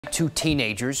Two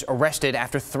teenagers arrested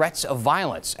after threats of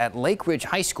violence at Lakeridge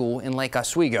High School in Lake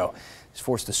Oswego. This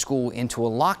forced the school into a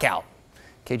lockout.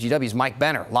 KGW's Mike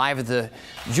Benner live at the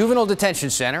Juvenile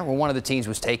Detention Center where one of the teens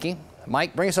was taking.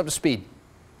 Mike, bring us up to speed.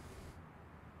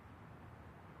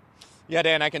 Yeah,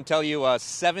 Dan, I can tell you a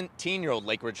 17-year-old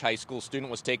Lakeridge High School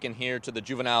student was taken here to the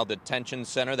Juvenile Detention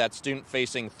Center. That student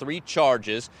facing 3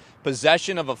 charges: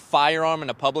 possession of a firearm in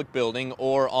a public building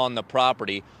or on the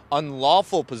property,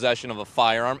 unlawful possession of a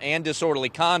firearm, and disorderly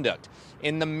conduct.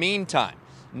 In the meantime,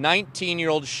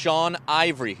 19-year-old Sean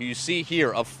Ivory, who you see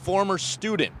here, a former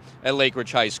student at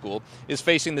Lakeridge High School, is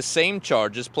facing the same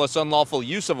charges plus unlawful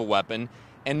use of a weapon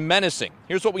and menacing.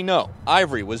 Here's what we know.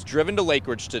 Ivory was driven to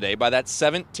Lakeridge today by that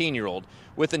 17-year-old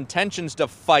with intentions to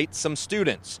fight some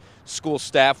students. School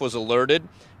staff was alerted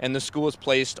and the school was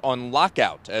placed on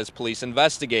lockout as police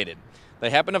investigated. They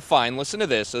happened to find, listen to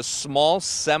this, a small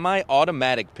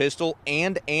semi-automatic pistol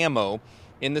and ammo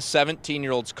in the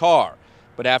 17-year-old's car.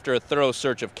 But after a thorough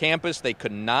search of campus, they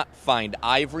could not find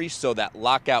Ivory, so that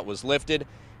lockout was lifted.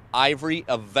 Ivory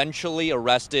eventually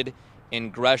arrested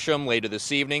in Gresham later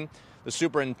this evening. The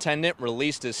superintendent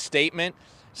released a statement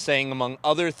saying, among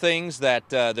other things, that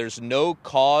there's no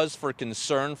cause for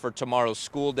concern for tomorrow's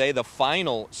school day, the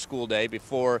final school day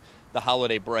before the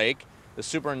holiday break. The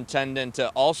superintendent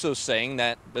also saying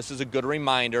that this is a good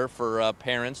reminder for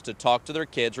parents to talk to their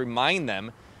kids, remind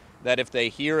them that if they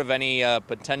hear of any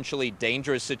potentially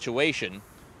dangerous situation,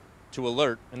 to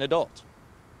alert an adult.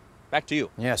 Back to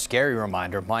you. Yeah, scary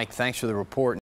reminder. Mike, thanks for the report.